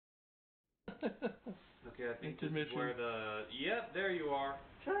Okay, I think this is where the... Yep, there you are.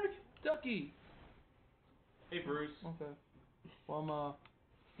 Shark! Ducky! Hey, Bruce. Okay. Well,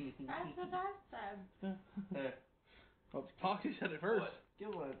 That's the best time. Hey. Well, Foxy said it first. What?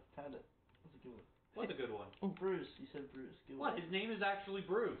 Good one. Had it. That's a good one. What's a good one? Oh, Bruce. You said Bruce. Good one. What? His name is actually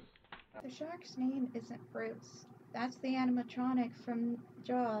Bruce. The shark's name isn't Bruce. That's the animatronic from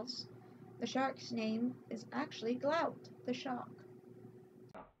Jaws. The shark's name is actually Glut, the shark.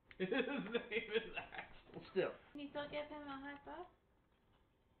 His name is actually... Still. Can you still give him a high five?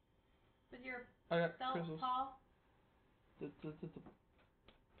 With your I got belt, crystals. Paul?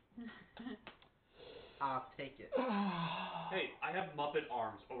 I'll take it. Hey, I have Muppet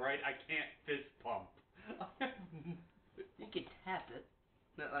arms, alright? I can't fist pump. You can tap it.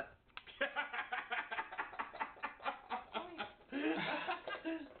 Not like...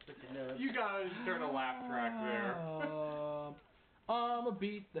 You gotta turn a laugh track there. I'ma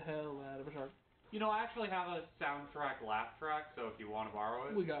beat the hell out of a shark. You know, I actually have a soundtrack laugh track, so if you want to borrow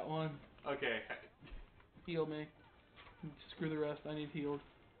it. We got one. Okay. Heal me. Screw the rest, I need healed.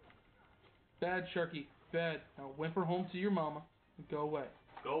 Bad Sharky, bad. Now whimper home to your mama and go away.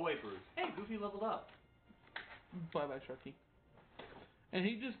 Go away, Bruce. Hey, Goofy leveled up. Bye bye, Sharky. And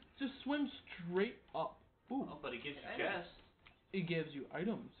he just swims straight up. Ooh. Oh, but he gives you chests. It gives you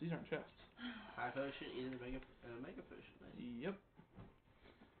items. These aren't chests. High potion, either mega potion. Nice. Yep.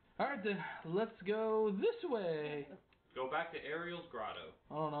 Alright then, let's go this way. Go back to Ariel's grotto.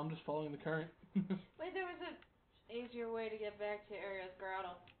 I don't know, I'm just following the current. Wait, there was an easier way to get back to Ariel's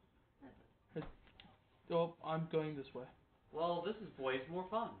grotto. Oh, I'm going this way. Well, this is way more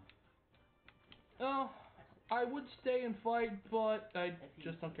fun. Oh, I would stay and fight, but I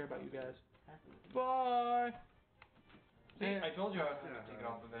just don't care about you guys. Bye. See, I told you I was gonna take it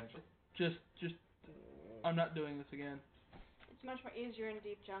off eventually. Just, I'm not doing this again. It's much more easier in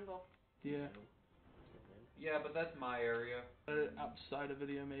deep jungle. Yeah. Yeah, but that's my area. Outside of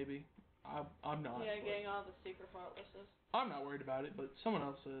video, maybe. I'm not. Yeah, getting all the secret fortresses. I'm not worried about it, but someone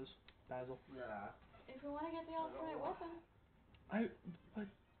else is. Basil. Nah. If we want to get the ultimate weapon. But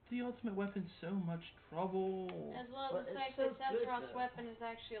the ultimate weapon's so much trouble. As well as the fact that Sephiroth's weapon is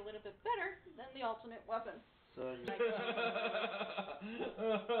actually a little bit better than the ultimate weapon. So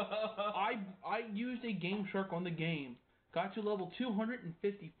I used a Game Shark on the game. Got to level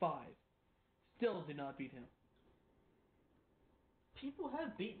 255. Still did not beat him. people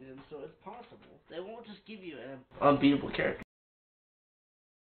have beaten him, so it's possible. They won't just give you an unbeatable character.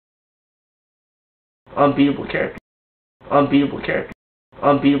 Unbeatable character. Unbeatable character.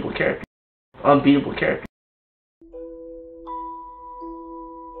 Unbeatable character. Unbeatable character.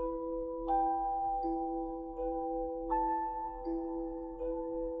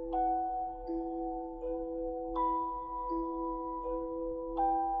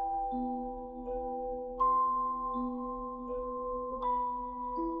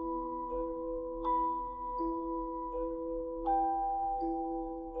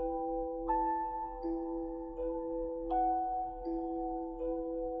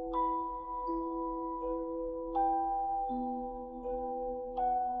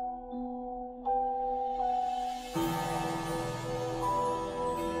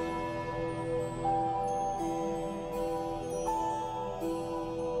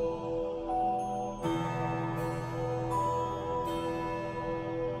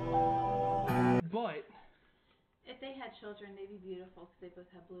 But if they had children, they'd be beautiful because they both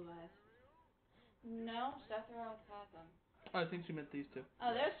have blue eyes. No, Sephiroth had them. I think she meant these two.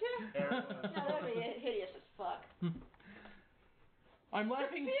 Oh, those two? No, that'd be hideous as fuck. I'm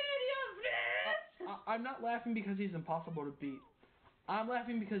laughing. The beauty of this! I'm not laughing because he's impossible to beat. I'm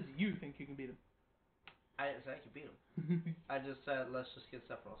laughing because you think you can beat him. I didn't say I could beat him. I just said let's just get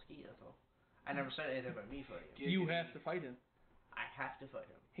Sephiroth's key, that's all. I never said anything about me fighting him. You have to fight him. I have to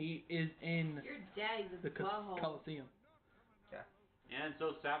fight him. He is in Your daddy's a the butthole. Coliseum. Yeah. And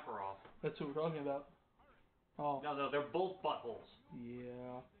so Sephiroth. That's what we're talking about. Oh. No, they're both buttholes.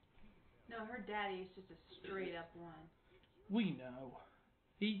 Yeah. No, her daddy is just a straight up one. We know.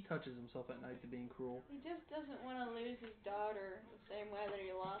 He touches himself at night to being cruel. He just doesn't want to lose his daughter the same way that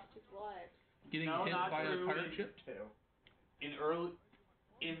he lost his wife. Getting No, hit not by true. a pirate ship. In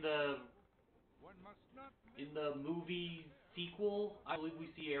the movie sequel, I believe we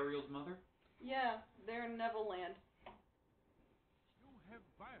see Ariel's mother. Yeah, they're in Neverland.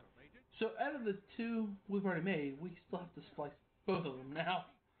 So out of the two we've already made, we still have to splice both of them now.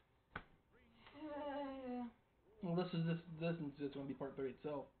 Yeah. Well, this is going to be part 3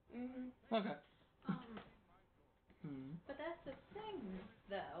 itself. Okay. But that's the thing,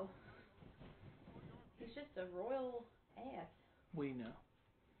 though. He's just a royal ass. We know.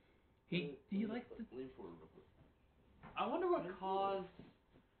 He likes to. Lean forward real quick. I wonder what caused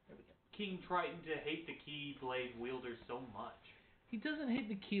There we go. King Triton to hate the Keyblade wielder so much. He doesn't hate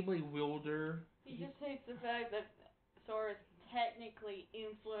the Keyblade wielder. He just hates the fact that Sora is technically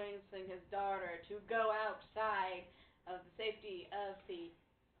influencing his daughter to go outside of the safety of the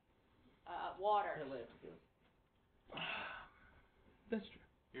water. Yeah, let it go. That's true.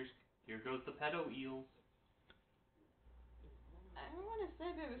 Here goes the pedo eels. I want to say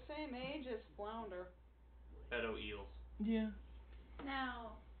they're the same age as Flounder. Pedo eels. Yeah.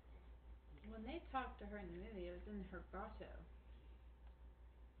 Now, when they talked to her in the movie, it was in her grotto.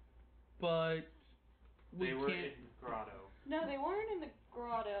 But They were can't. in grotto. No, they weren't in the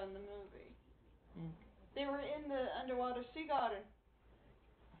grotto in the movie. Mm. They were in the underwater sea garden.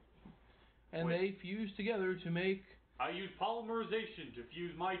 And they fused together to make. I use polymerization to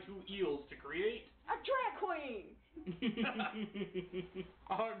fuse my two eels to create. A drag queen!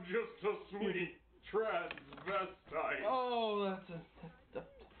 I'm just a sweet transvestite Oh, that's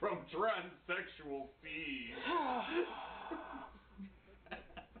from transsexual seed.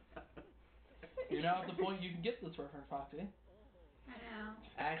 You're now at the point you can get this reference, Foxy. I know.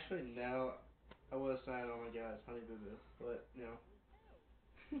 Actually, no. I was saying, oh my god, it's Honey Boo Boo. But, you know.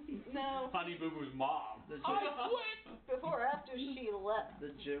 No. Honey Boo Boo's mom. The I joke, quit before after she left.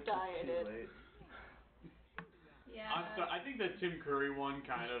 the joke was Dieted. too late. Yeah. I think the Tim Curry one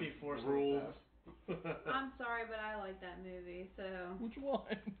kind of Before ruled. I'm sorry, but I like that movie, so. Which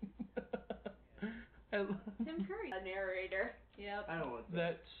one? Tim Curry. A narrator. Yep. I don't like that.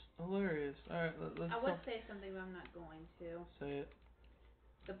 That's hilarious. Alright, let's I would say something, but I'm not going to. say it.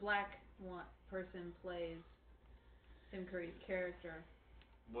 The black one person plays Tim Curry's character.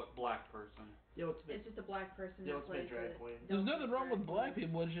 What black person? The ultimate, It's just a black person the that plays ultimate drag it. queen. There's nothing wrong with black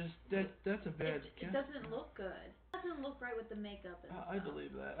people. It's just that's a bad. It doesn't look good. It doesn't look right with the makeup and I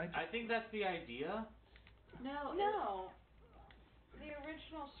believe that. I think that's the idea. No. No. The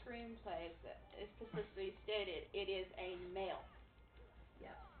original screenplay is specifically stated it is a male.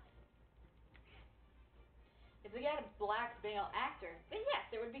 Yes. If they got a black male actor, then yes,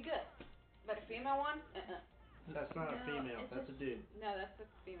 it would be good. But a female one, That's not a No, female, it's that's a dude. No, that's a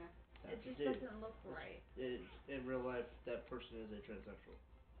female. That's It just a dude. doesn't look right. In real life, that person is a transsexual.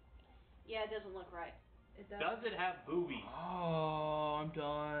 Yeah, it doesn't look right. It Does it have boobies? Oh, I'm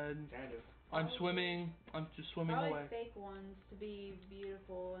done. Kind of. I'm swimming. I'm just swimming Probably away. fake ones to be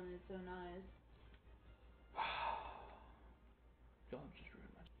beautiful in its own eyes. God, I'm just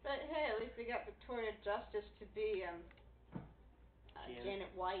ruined my. But hey, at least we got Victoria Justice to be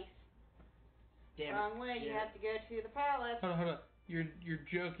Janet Weiss. Damn Wrong it. way, you Yeah. have to go to the palace. Hold on. You're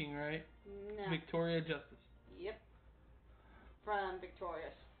joking, right? No. Victoria Justice. Yep. From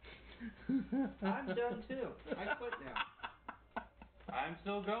Victorious. I'm done too. I quit now. I'm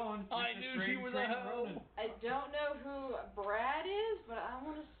still going. I Just a knew straight she was train a hoe. running. I don't know who Brad is, but I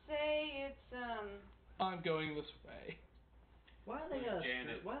want to say it's I'm going this way. Why they gotta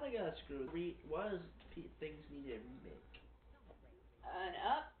Janet. screw? Why they gotta screw? Why does things need a remake? an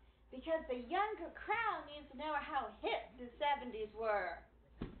up because the younger crowd needs to know how hip the 70s were.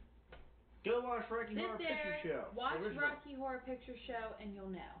 Go watch Rocky Sit Horror there, Picture Show. watch the original. Rocky Horror Picture Show, and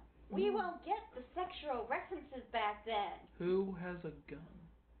you'll know. We won't get the sexual references back then. Who has a gun?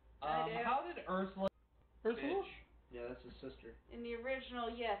 I do. How did Ursula? Ursula? Bitch. Yeah, that's his sister. In the original,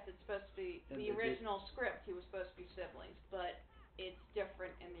 yes, it's supposed to be And the they original script. He was supposed to be siblings, but it's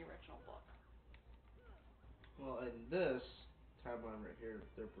different in the original book. Well, in this timeline right here,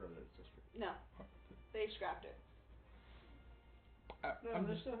 they're brother and sister. No, they scrapped it. No, I'm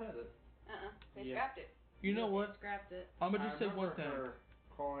they just, still had it. They Yeah. scrapped it. you know They what? scrapped it. I'm gonna just say one remember thing. her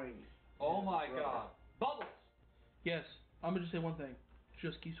calling. Oh his my brother. God. Bubbles. Yes, I'm gonna just say one thing.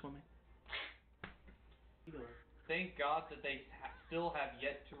 Just keep swimming. Thank God that they still have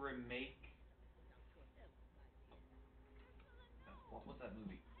yet to remake. What was that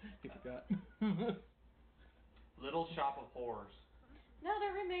movie? You forgot. Little Shop of Horrors. No,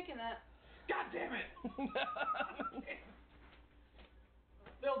 they're remaking that. God damn it!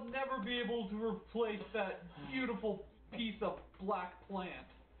 They'll never be able to replace that beautiful piece of black plant.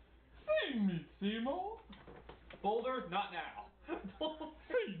 Feed me, Seymour. Boulder, not now.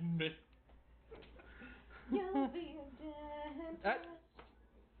 Feed me. You'll be a dead That-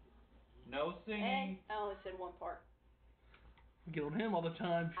 No singing. Hey, I only said one part. I get on him all the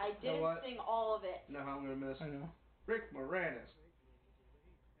time. I didn't what? sing all of it. You know how I'm gonna miss I know. Rick Moranis.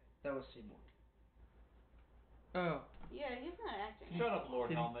 That was Seymour. Oh. Yeah, he's not acting. Shut up, Lord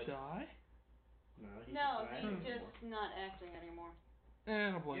Did Helmet. he die? No, he's No, just not he's acting just anymore. not acting anymore.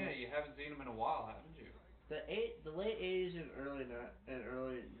 I don't blame Yeah, him. you haven't seen him in a while, haven't you? The late 80s and early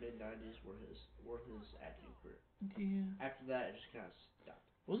mid 90s were his acting career. Yeah. After that, it just kind of stopped.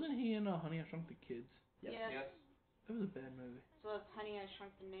 Wasn't he in Honey, I Shrunk the Kids? Yes. Yes. That was a bad movie. So it's Honey, I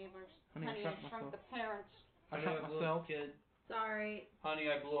Shrunk the Neighbors. Honey, I Shrunk Shrunk Myself. the Parents. I Shrunk Myself. Kid. Sorry,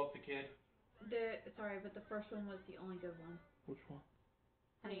 Honey, I blew up the kid. sorry, but the first one was the only good one. Which one?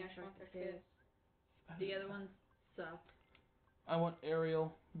 Honey, I Shrunk the Kids. The other ones sucked. I want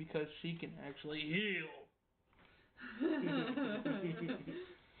Ariel because she can actually heal.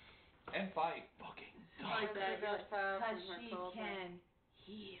 And fight. Fucking Like that, Because she can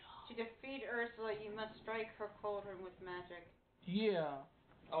heal. To defeat Ursula, you must strike her cauldron with magic. Yeah.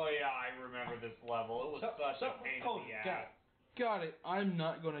 Oh yeah, I remember this level. It was such a pain in the ass. Got it. I'm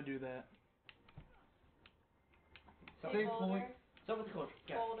not gonna do that. Hey, Boulder. So with the culture.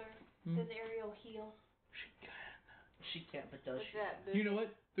 Yeah. Boulder. Does Ariel heal? She can. She can't, but does What's she? that? You know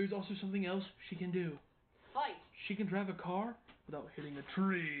what? There's also something else she can do. Fight. She can drive a car without hitting a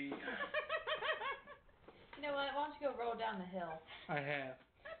tree. You know what? Why don't you go roll down the hill I have.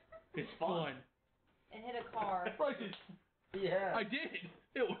 It's fun. fun. and hit a car? Right. Yeah. I did.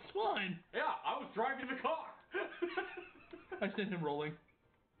 It was fun. Yeah, I was driving the car. I sent him rolling.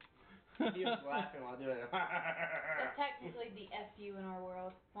 He was laughing while doing it. That's technically the FU in our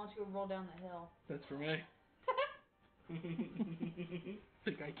world. Why don't you go roll down the hill? That's for me.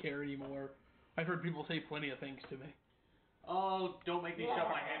 Think I care anymore. I've heard people say plenty of things to me. Oh, don't make me shove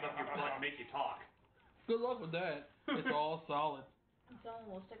my hand up your butt and make you talk. Good luck with that. It's all solid. And someone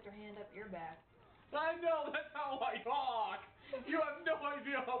will stick their hand up your back. I know, that's how I talk. You have no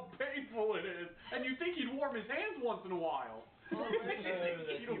idea how painful it is. And you think he'd warm his hands once in a while.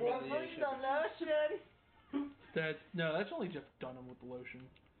 He'd warm That's only Jeff Dunham with the lotion.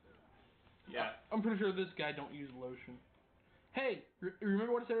 Yeah. I'm pretty sure this guy don't use lotion. Hey,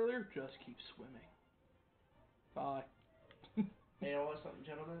 remember what I said earlier? Just keep swimming. Bye. Hey, you know what, something,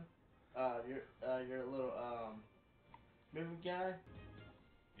 gentlemen? You're a little movie guy.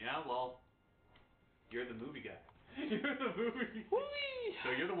 Yeah, well, you're the movie guy. You're the movie. Whee!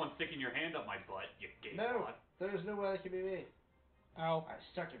 So you're the one sticking your hand up my butt, you gay No, bot. there's no way that can be me. Ow. I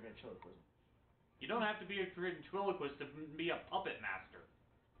suck at ventriloquism. You don't have to be a ventriloquist to be a puppet master.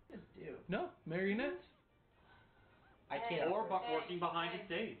 I just do. No, marionettes? I can't. Or operate. working behind a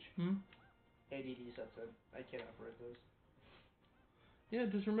stage. ADD sets in. I can't operate those. Yeah,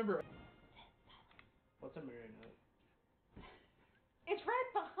 just remember. What's a marionette? It's right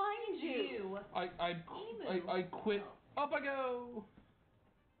behind you. I quit. Up I go.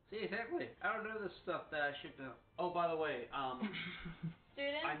 See, exactly. I don't know this stuff that I should know. Oh, by the way,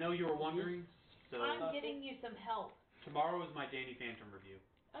 Students, I know you were wondering, so I'm getting you some help. tomorrow is my Danny Phantom review.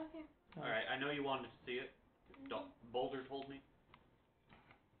 Okay. Alright, I know you wanted to see it. Boulder told me.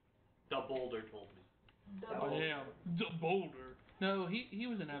 The Boulder told me. I am the boulder. No, he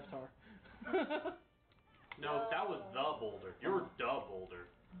was an Avatar. No, that was the Boulder. You're the Boulder.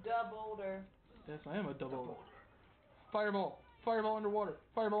 Da boulder. Yes, I am a double. Fireball. Fireball underwater.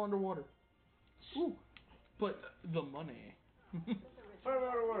 Fireball underwater. Ooh. But the money. Fireball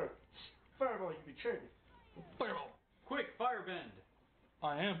underwater. Fireball, you betrayed me. Fireball. Quick, firebend.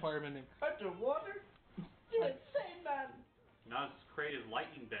 I am firebending. Underwater? You're insane, man. Not as great as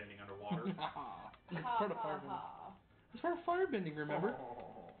lightning bending underwater. It's part of firebending. It's part of firebending, remember?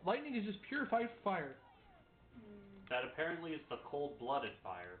 Lightning is just purified fire. That apparently is the cold-blooded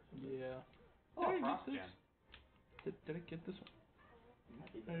fire. Yeah. Oh, Did I Frost get Gen. this? Did I get this one?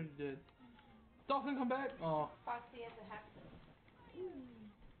 I did. Dolphin, come back! Oh. Foxy has a hack.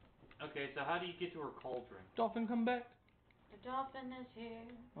 Okay, so how do you get to her cauldron? Dolphin, come back! The dolphin is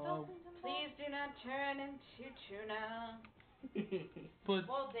here. Oh. Please do not turn into tuna. But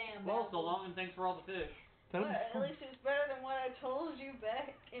Well, damn. Well, so Babbles. long and thanks for all the fish. that'll Well, be at fun. least it's better than what I told you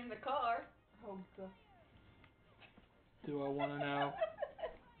back in the car. Oh, God. Do I want to know?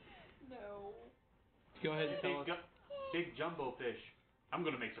 No. Go ahead and tell us. Big jumbo fish. I'm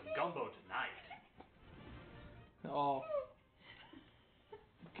gonna make some gumbo tonight. Oh.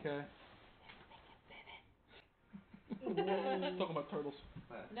 Okay. Talking about turtles.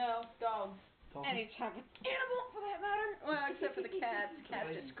 No, dogs. Dolphin. Any type of animal for that matter. Well, except for the cats. Cats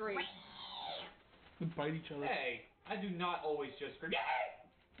just scream. They bite each other. Hey, I do not always just scream.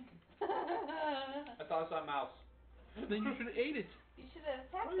 I thought I saw a mouse. Then you should have ate it. You should have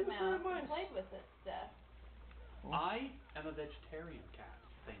attacked Why the is there a mouse and mice? played with it stuff. I am a vegetarian cat.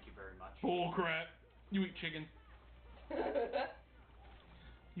 Thank you very much. Bull crap. You eat chicken.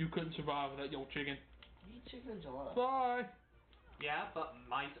 You couldn't survive without your chicken. Eat chicken gelato. Bye. Yeah, but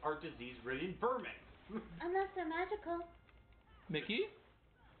mice are disease-ridden vermin. I'm not so magical. Mickey?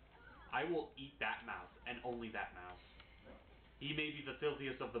 I will eat that mouse and only that mouse. He may be the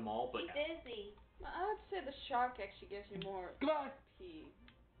filthiest of them all, but Be busy. I would say the shark actually gives you more Goodbye. P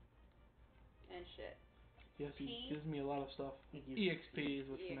and shit. Yes, he P? gives me a lot of stuff. He gives- EXP is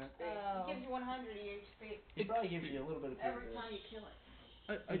what you meant. Oh. It gives you 100 EXP He probably gives you a little bit of every pizza. time you kill it.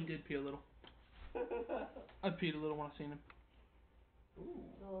 I did pee a little. I peed a little when I seen him. Ooh.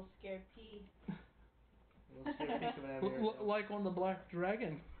 A little scared pea. Let's get a piece of it out of here. Like on the Black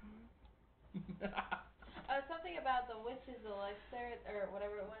Dragon. Something about the witch's elixir, or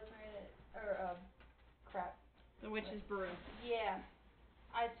whatever it was, right? Or, crap. The witch's brew. Yeah.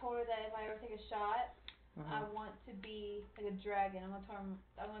 I told her that if I ever take a shot, I want to be like a dragon. I'm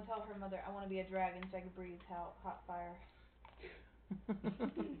gonna tell her mother I want to be a dragon so I can breathe hot fire.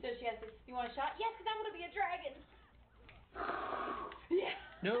 So she has to. You want a shot? Yes, 'cause I want to be a dragon. Yeah.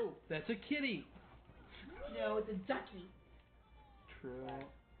 No, that's a kitty. No, it's a ducky. True. Sorry.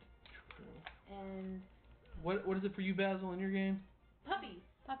 True. And What is it for you, Basil, in your game? puppies.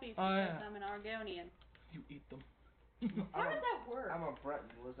 Puppies, Oh, because yeah. I'm an Argonian. You eat them. How does that work? I'm a Breton.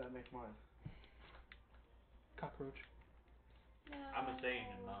 What does that make mine? Cockroach. No. I'm a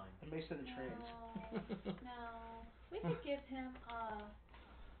Saiyan in mine. It makes it a trans. No. We could give him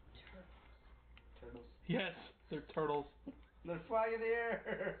Turtles. Yes, they're turtles. They're flying in the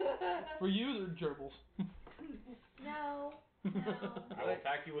air. For you, they're gerbils. No. I No. will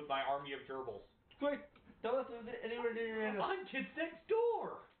attack you with my army of gerbils. Quick! Don't let them anywhere near your anus. I'm kids next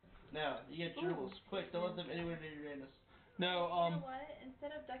door! No, you get gerbils. Quick, don't let them anywhere near your anus. No, You know what?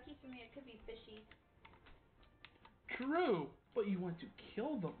 Instead of ducky for me, it could be fishy. True, but you want to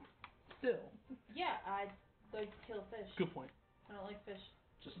kill them. Still. Yeah, I'd like to kill fish. Good point. I don't like fish.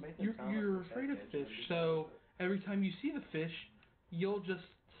 Just make them You're afraid of fish, so every time you see the fish, you'll just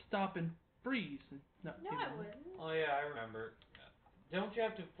stop and freeze. And not No, give I them- wouldn't. Oh yeah, I remember. Don't you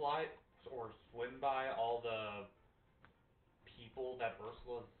have to fly or swim by all the people that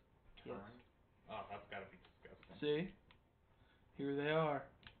Ursula's turned? Oh, that's gotta be disgusting. See? Here they are.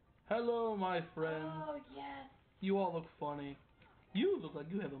 Hello, my friends. Oh, yes. You all look funny. You look like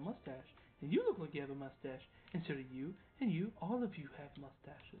you have a mustache. And you look like you have a mustache. And so do you. And you. All of you have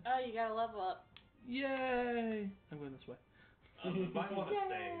mustaches. Oh, you gotta level up. Yay! I'm going this way. You might want to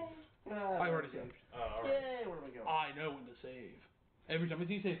save. I already saved. Oh, alright. Yay, where do we go? I know when to save. Every time I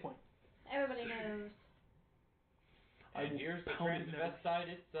see a save point. Everybody knows. I And will here's the pound it transvestite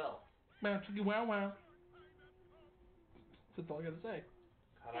itself. Wow, chicka wow wow. That's all I gotta say.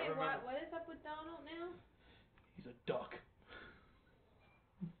 God, I Hey, remember. what is up with Donald now? He's a duck.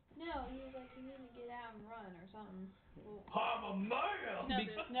 No, he was like, you need to get out and run or something. Well, I'm a man! No,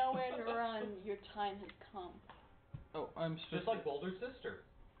 there's nowhere to run. Your time has come. Oh, I'm Just like Boulder's sister.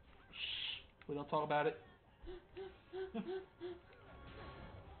 Shh. We don't talk about it.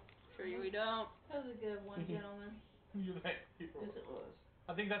 Sure we don't. that was a good one, gentlemen. Yes, it was.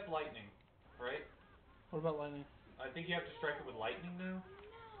 I think that's lightning, right? What about lightning? I think you have to strike it with lightning now.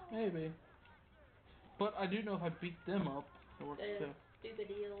 Maybe. But I do know if I beat them up, it works The too. stupid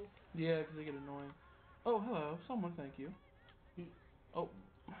eels. Yeah, because they get annoying. Oh, hello. Someone, thank you. Oh.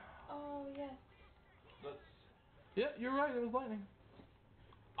 Oh, yes. That's. Yeah, you're right. It was lightning.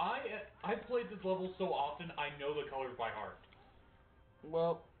 I played this level so often I know the colors by heart.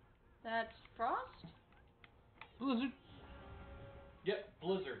 Well, That's Frost? blizzard, Yep,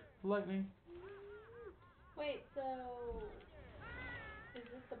 Blizzard. lightning. Wait, so... Is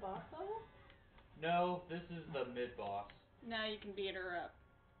this the boss level? No, this is the mid boss. Now you can beat her up.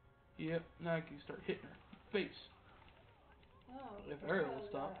 Yep. Now I can start hitting her face. Oh, If so Ariel that will was,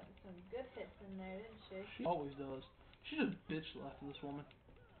 stop. some good hits in there, didn't she? She always does. She's a bitch after this woman.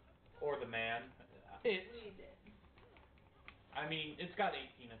 Or the man. It. We did. I mean, it's got 8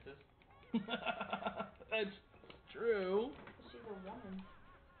 penises. That's true. She's a woman.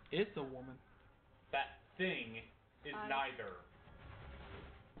 It's a woman. That thing is I- neither.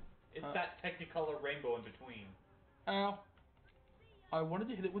 It's that technicolor rainbow in between. Ow. I wanted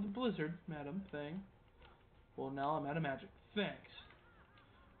to hit it with a blizzard, madam. Thing. Well, now I'm out of magic. Thanks.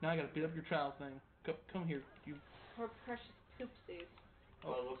 Now I gotta beat up your child thing. Come here, you. Her precious poopsies.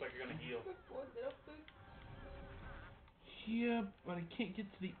 Oh, it looks like you're gonna heal. Yeah, but I can't get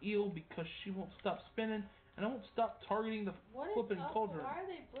to the eel because she won't stop spinning, and I won't stop targeting the What is flippin' up? cauldron. Why are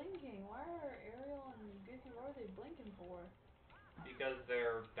they blinking? Why are Ariel and Goofy, what are they blinking for? Because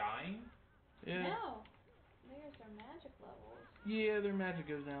they're dying? Yeah. No. There's their magic levels. Yeah, their magic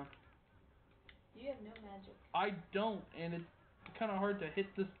goes down. You have no magic. I don't, and it's kind of hard to hit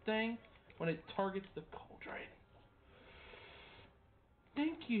this thing when it targets the cauldron.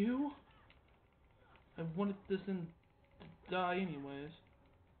 Thank you. I wanted this in to die anyways.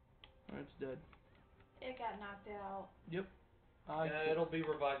 Alright, it's dead. It got knocked out. Yep. Yeah, it'll be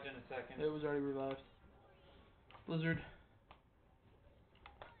revived in a second. It was already revived. Blizzard.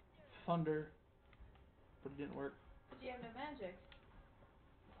 Thunder. But it didn't work. But you have no magic.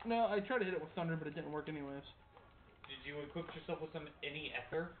 No, I tried to hit it with thunder, but it didn't work anyways. Did you equip yourself with some any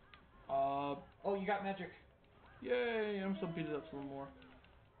ether? Oh, you got magic. yay! I'm still beat it up some more.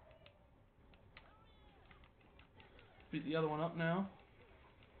 Beat the other one up now.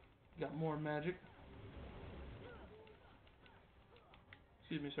 Got more magic.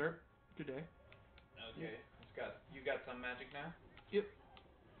 Excuse me, sir. Good day. Okay, you got some magic now? Yep.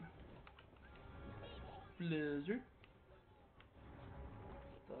 Blizzard.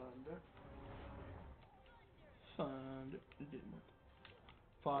 Thunder. It didn't work.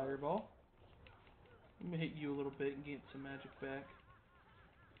 Fireball. Let me hit you a little bit and get some magic back.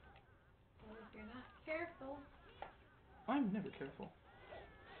 Well, if you're not careful. I'm never careful.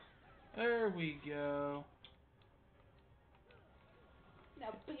 There we go. Now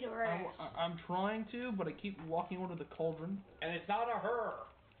beat her ass. I'm trying to, but I keep walking over to the cauldron. And it's not a her.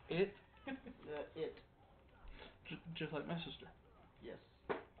 It. It. Just like my sister. Yes.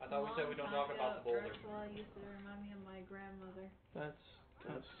 I thought we said we don't talk about the boulder. Ursula used to remind me of my grandmother. That's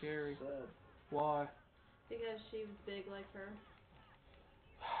kind of scary. Sad. Why? Because she was big like her.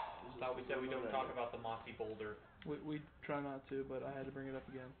 I thought we said we don't talk about the mossy boulder. We try not to, but I had to bring it up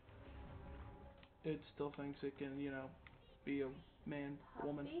again. It still thinks it can, be a man,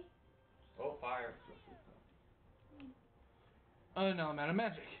 woman. Puppy? Oh, fire. Oh no, I'm out of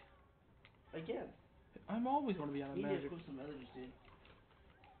magic. Again. I'm always going to be out of You need to magic. put some energy, dude.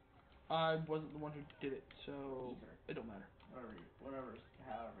 I wasn't the one who did it, so Ether. it don't matter. However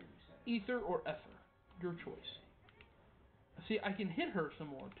you say. Ether or ether, your choice. See, I can hit her some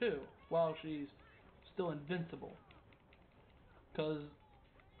more too, while she's still invincible. Cause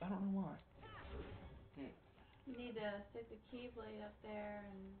I don't know why. You need to stick the keyblade up there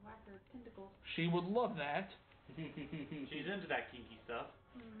and whack her tentacles. She would love that. She's into that kinky stuff.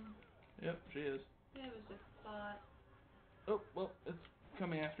 Yep, she is. It was just a thought. Oh, well, it's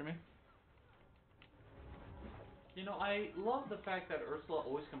coming after me. You know, I love the fact that Ursula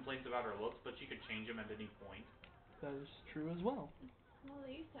always complains about her looks, but she could change them at any point. That is true as well. Well,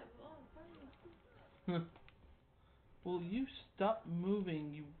 they used to have a lot of fun. Will you stop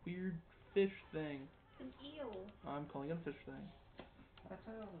moving, you weird fish thing? An eel. I'm calling it a fish thing.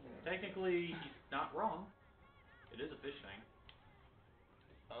 Technically, he's not wrong. It is a fish thing.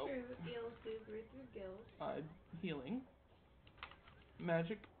 Oh. True, eels do breathe through gills. I'm healing.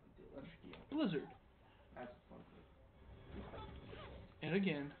 Magic. Blizzard. That's a fun thing. And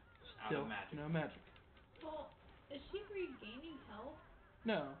again, Out still of magic. no magic. Well, is she regaining health?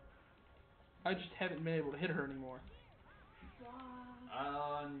 No. I just haven't been able to hit her anymore.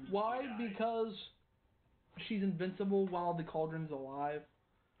 Why? Why? Yeah, Because she's invincible while the cauldron's alive.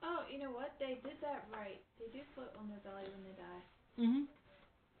 Oh, you know what? They did that right. They do float on their belly when they die. Mm-hmm.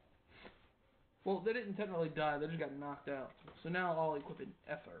 Well, they didn't technically die, they just got knocked out. So now I'll equip an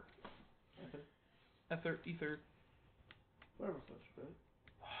ether. Ether. Whatever floats your boat.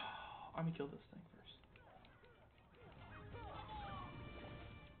 I'm gonna kill this thing first.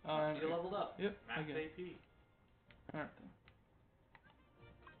 You leveled up. Yep, Max again. AP. Alright then.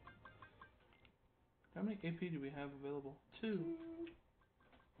 How many AP do we have available? 2.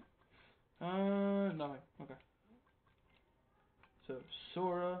 Nothing. Okay. So,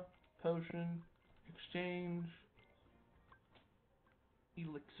 Sora, Potion, Exchange,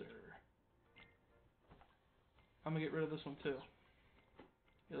 Elixir. I'm gonna get rid of this one too.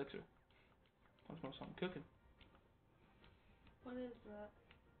 Elixir. I smell something cooking. What is that?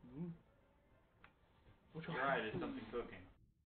 Which one? You're right, it's something cooking.